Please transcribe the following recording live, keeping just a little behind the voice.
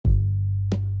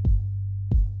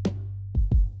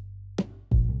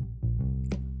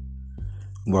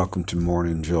Welcome to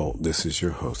Morning Jolt. This is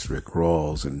your host, Rick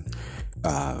Rawls, and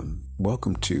we're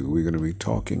going to be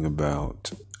talking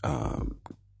about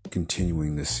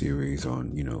continuing the series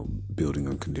on, building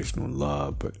unconditional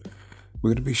love, but we're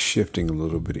going to be shifting a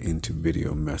little bit into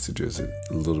video messages a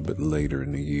little bit later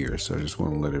in the year. So I just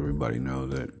want to let everybody know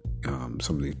that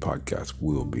some of these podcasts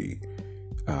will be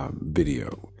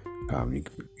video.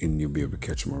 And you'll be able to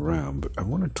catch them around. But I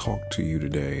want to talk to you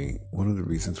today. One of the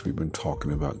reasons we've been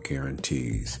talking about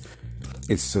guarantees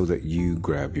is so that you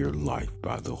grab your life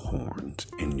by the horns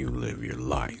and you live your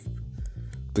life.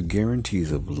 The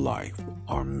guarantees of life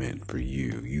are meant for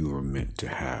you. You are meant to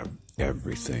have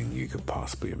everything you could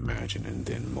possibly imagine and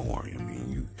then more. I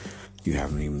mean, you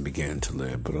haven't even begun to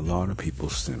live, but a lot of people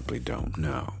simply don't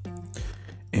know.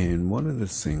 And one of the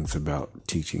things about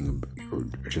teaching or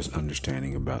just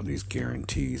understanding about these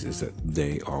guarantees is that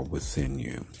they are within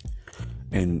you.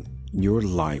 And your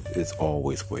life is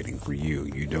always waiting for you.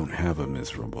 You don't have a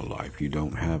miserable life. You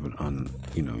don't have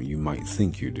you might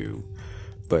think you do.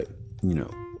 But,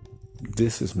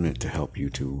 this is meant to help you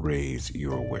to raise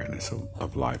your awareness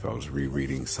of life. I was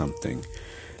rereading something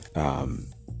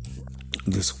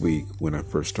this week when I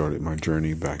first started my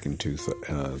journey back in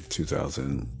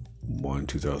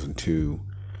 2002,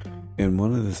 and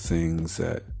one of the things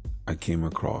that I came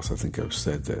across, I think I've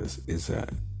said this, is that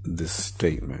this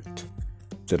statement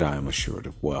that I am assured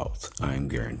of wealth, I am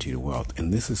guaranteed wealth,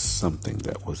 and this is something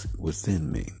that was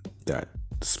within me, that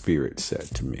spirit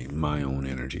said to me, my own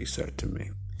energy said to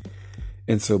me.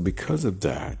 And so because of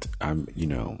that, I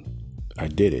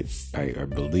did it. I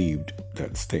believed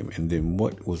that statement. And then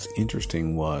what was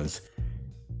interesting was,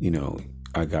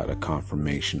 I got a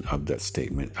confirmation of that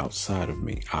statement outside of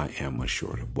me. I am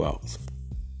assured of wealth,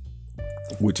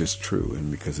 which is true.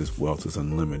 And because this wealth is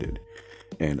unlimited,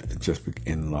 and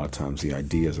a lot of times the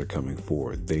ideas are coming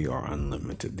forward, they are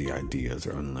unlimited. The ideas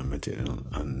are unlimited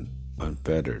and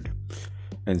unfettered.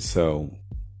 And so,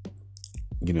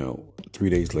 3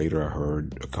 days later, I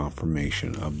heard a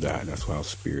confirmation of that. That's how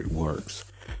spirit works.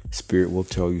 Spirit will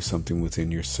tell you something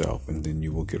within yourself, and then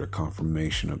you will get a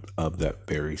confirmation of that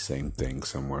very same thing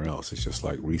somewhere else. It's just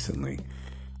like recently,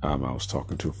 I was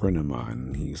talking to a friend of mine,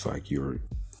 and he's like, I've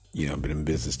been in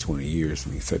business 20 years,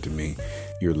 and he said to me,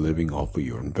 you're living off of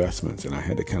your investments. And I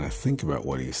had to kind of think about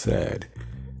what he said.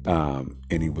 And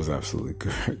he was absolutely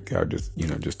correct. I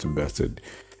just invested.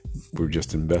 We're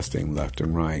just investing left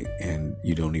and right, and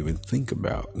you don't even think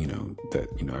about,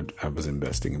 that, I was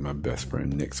investing in my best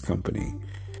friend Nick's company,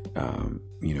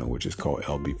 which is called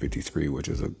LB53, which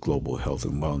is a global health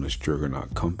and wellness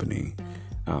juggernaut company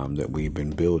that we've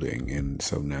been building. And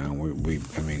so now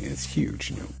it's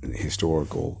huge,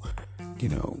 historical,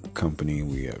 company.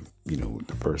 We have,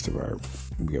 the first of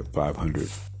we have 500,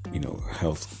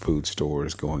 health food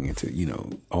stores going into,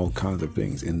 all kinds of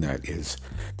things. And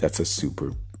that's a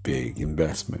super big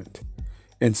investment.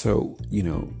 And so,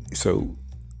 so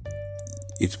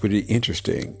it's pretty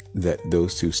interesting that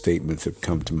those two statements have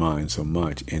come to mind so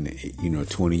much. And,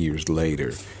 20 years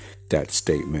later, that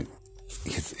statement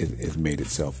has made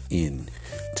itself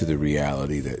into the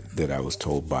reality that I was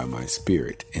told by my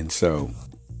spirit. And so,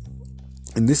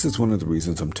 and this is one of the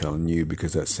reasons I'm telling you,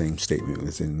 because that same statement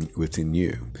was within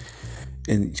you.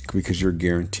 And because you're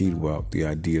guaranteed wealth, the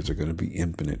ideas are going to be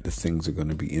infinite. The things are going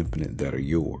to be infinite that are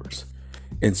yours.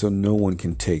 And so no one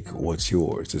can take what's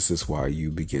yours. This is why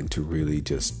you begin to really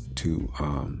just to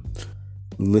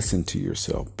listen to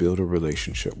yourself, build a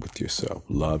relationship with yourself,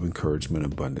 love, encouragement,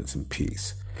 abundance, and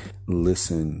peace.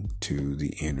 Listen to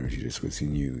the energy that's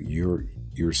within you.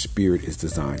 Your spirit is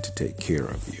designed to take care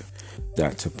of you.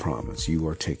 That's a promise. You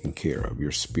are taken care of.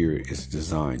 Your spirit is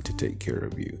designed to take care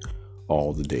of you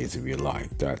all the days of your life.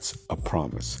 That's a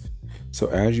promise. So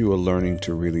as you are learning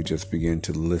to really just begin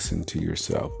to listen to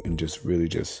yourself and just really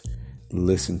just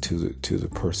listen to the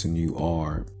person you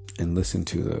are and listen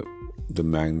to the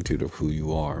magnitude of who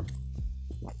you are,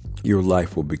 your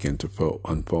life will begin to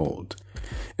unfold.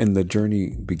 And the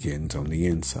journey begins on the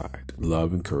inside.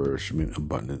 Love, encouragement,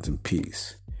 abundance, and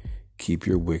peace. Keep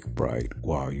your wick bright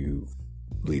while you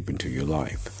leap into your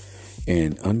life.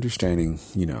 And understanding,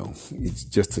 it's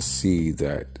just to see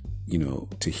that,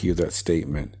 to hear that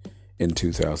statement in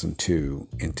 2002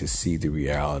 and to see the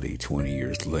reality 20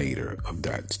 years later of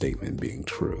that statement being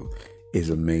true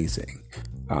is amazing.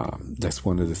 That's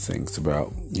one of the things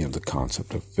about, the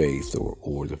concept of faith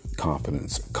or the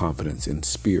confidence in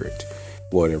spirit.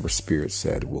 Whatever spirit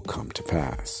said will come to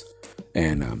pass.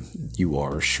 And you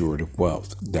are assured of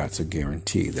wealth. That's a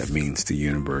guarantee. That means the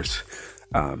universe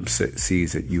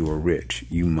sees that you are rich.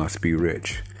 You must be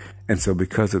rich. And so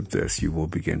because of this, you will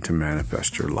begin to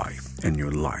manifest your life, and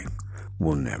your life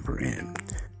will never end.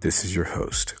 This is your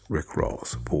host, Rick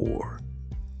Rawls, for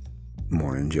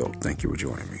Morning Jolt. Thank you for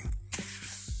joining me.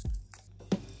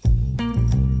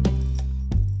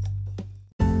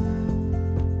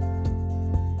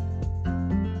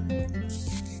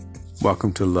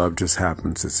 Welcome to Love Just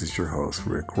Happens. This is your host,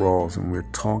 Rick Rawls, and we're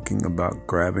talking about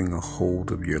grabbing a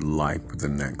hold of your life for the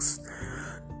next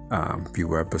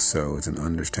few episodes and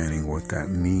understanding what that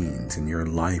means. And your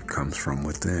life comes from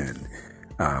within.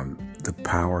 The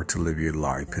power to live your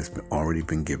life has already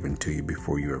been given to you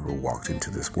before you ever walked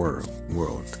into this world.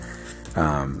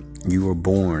 You were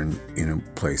born in a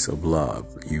place of love.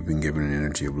 You've been given an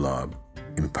energy of love,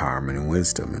 empowerment, and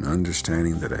wisdom, and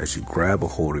understanding that as you grab a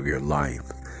hold of your life,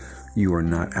 you are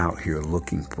not out here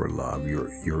looking for love.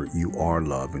 You are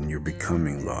love, and you're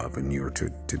becoming love, and you're to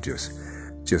just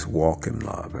walk in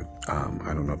love.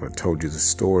 I don't know if I told you the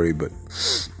story, but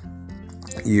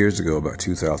years ago, about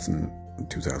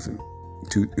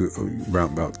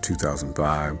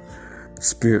 2005,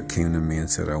 Spirit came to me and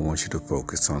said, "I want you to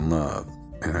focus on love."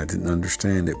 And I didn't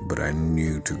understand it, but I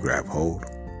knew to grab hold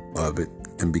of it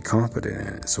and be confident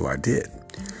in it. So I did.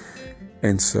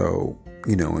 And so,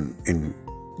 and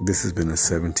this has been a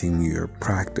 17-year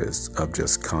practice of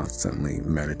just constantly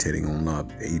meditating on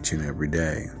love each and every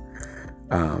day.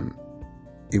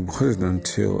 It wasn't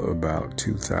until about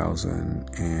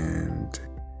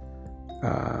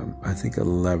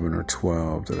 2011 or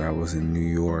 12 that I was in New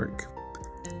York,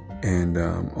 and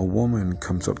a woman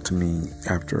comes up to me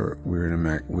after we were in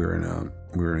a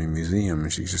museum,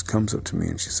 and she just comes up to me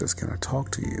and she says, "Can I talk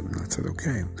to you?" And I said,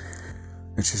 "Okay."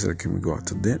 And she said, "Can we go out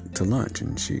to lunch?"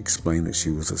 And she explained that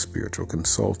she was a spiritual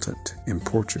consultant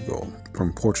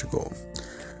from Portugal.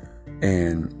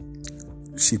 And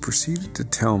she proceeded to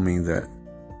tell me that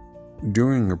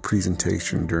during a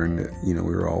presentation, we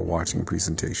were all watching a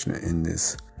presentation in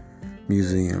this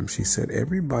museum, she said,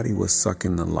 everybody was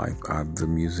sucking the life out of the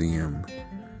museum.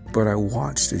 But I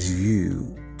watched as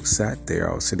you sat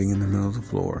there. I was sitting in the middle of the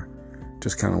floor,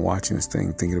 just kind of watching this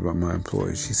thing, thinking about my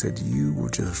employees. She said, you were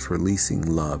just releasing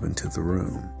love into the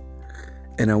room.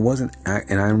 And I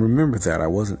remember that I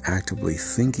wasn't actively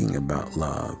thinking about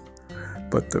love,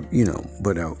 but the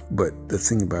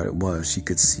thing about it was she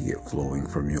could see it flowing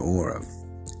from your aura.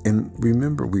 And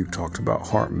remember, we've talked about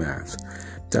heart math,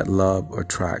 that love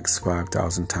attracts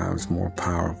 5,000 times more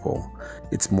powerful.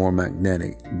 It's more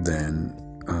magnetic than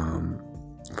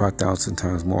 5,000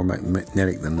 times more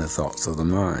magnetic than the thoughts of the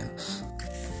mind.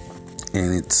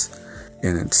 And it's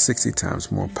 60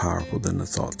 times more powerful than the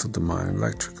thoughts of the mind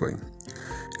electrically.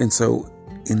 And so,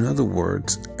 in other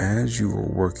words, as you are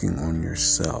working on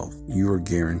yourself, you are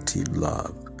guaranteed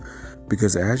love.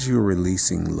 Because as you're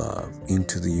releasing love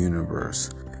into the universe,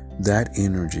 that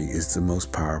energy is the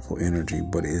most powerful energy,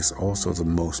 but it's also the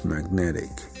most magnetic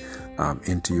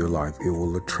into your life. It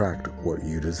will attract what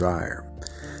you desire.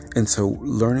 And so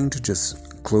learning to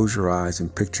just close your eyes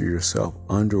and picture yourself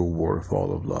under a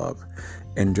waterfall of love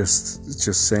and just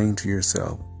saying to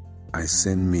yourself, I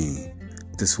send me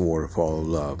this waterfall of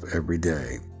love every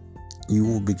day. You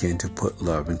will begin to put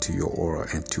love into your aura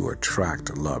and to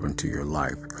attract love into your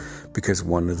life, because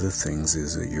one of the things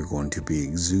is that you're going to be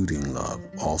exuding love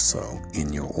also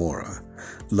in your aura.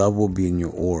 Love will be in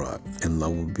your aura, and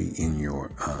love will be in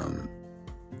your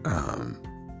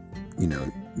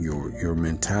your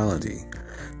mentality.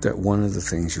 That one of the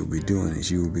things you'll be doing is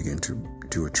you will begin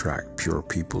to attract pure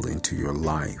people into your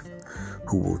life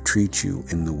who will treat you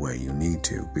in the way you need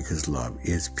to, because love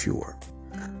is pure.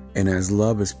 And as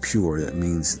love is pure, that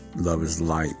means love is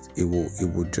light. It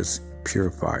will just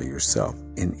purify yourself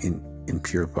and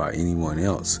purify anyone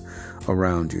else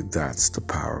around you. That's the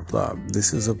power of love.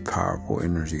 This is a powerful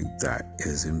energy that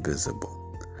is invisible.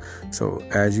 So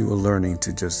as you are learning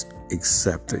to just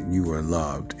accept that you are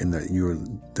loved and that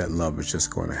love is just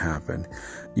going to happen,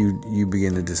 you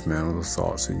begin to dismantle the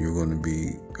thoughts that you're going to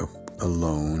be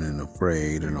alone and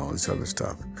afraid and all this other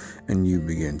stuff, and you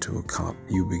begin to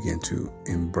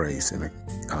embrace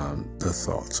the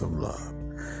thoughts of love.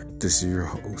 This is your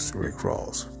host, Rick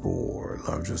Rawls, for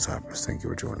Love Just Happens. Thank you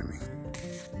for joining me.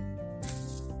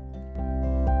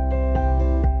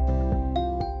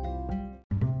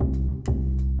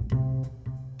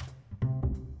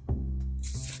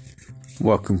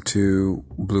 Welcome to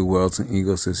Blue Wells and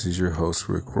Eagles. This is your host,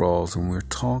 Rick Rawls, and we're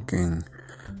talking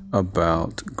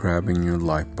about grabbing your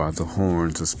life by the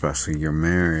horns, especially your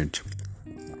marriage,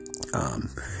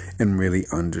 and really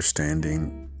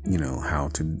understanding,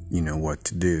 what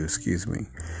to do,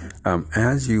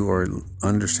 as you are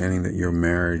understanding that your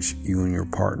marriage, you and your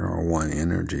partner are one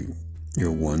energy,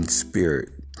 you're one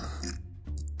spirit.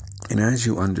 And as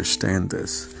you understand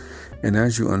this, and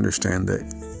as you understand that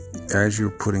as you're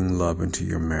putting love into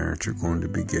your marriage, you're going to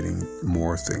be getting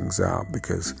more things out,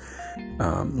 because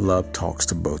love talks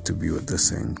to both of you at the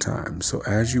same time. So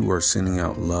as you are sending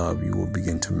out love, you will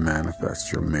begin to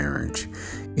manifest your marriage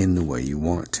in the way you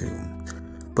want to.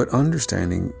 But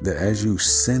understanding that as you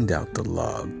send out the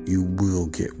love, you will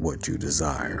get what you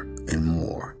desire and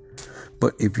more.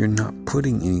 But if you're not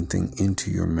putting anything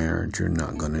into your marriage, you're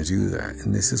not going to do that.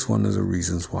 And this is one of the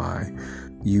reasons why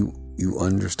you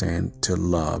understand to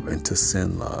love and to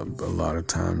send love a lot of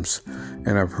times.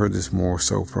 And I've heard this more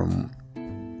so from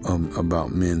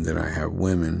about men than I have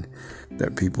women,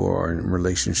 that people are in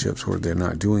relationships where they're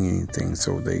not doing anything,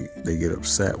 so they get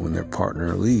upset when their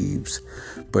partner leaves.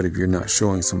 But if you're not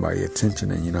showing somebody attention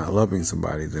and you're not loving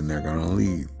somebody, then they're going to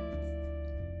leave.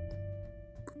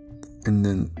 And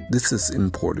then this is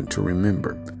important to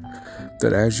remember,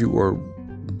 that as you are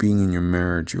being in your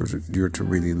marriage, you're to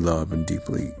really love and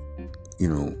deeply,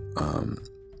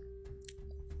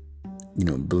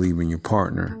 believe in your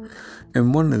partner.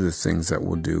 And one of the things that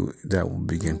will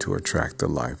begin to attract the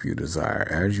life you desire,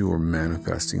 as you are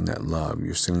manifesting that love,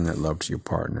 you're sending that love to your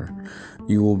partner,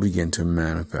 you will begin to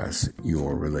manifest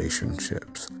your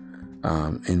relationships.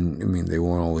 They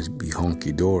won't always be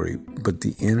hunky-dory, but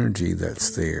the energy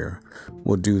that's there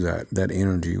will do that. That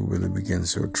energy really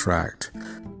begins to attract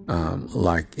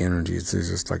like energy. It's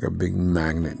just like a big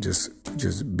magnet,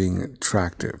 just being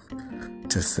attractive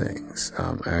to things.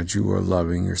 As you are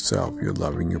loving yourself, you're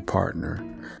loving your partner,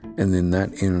 and then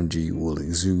that energy will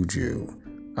exude you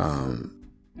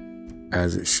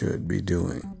as it should be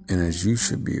doing, and as you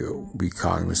should be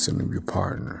cognizant of your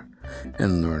partner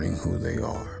and learning who they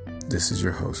are. This is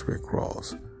your host, Rick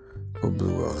Rawls, for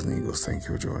Blue Wells and Eagles. Thank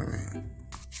you for joining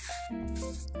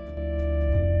me.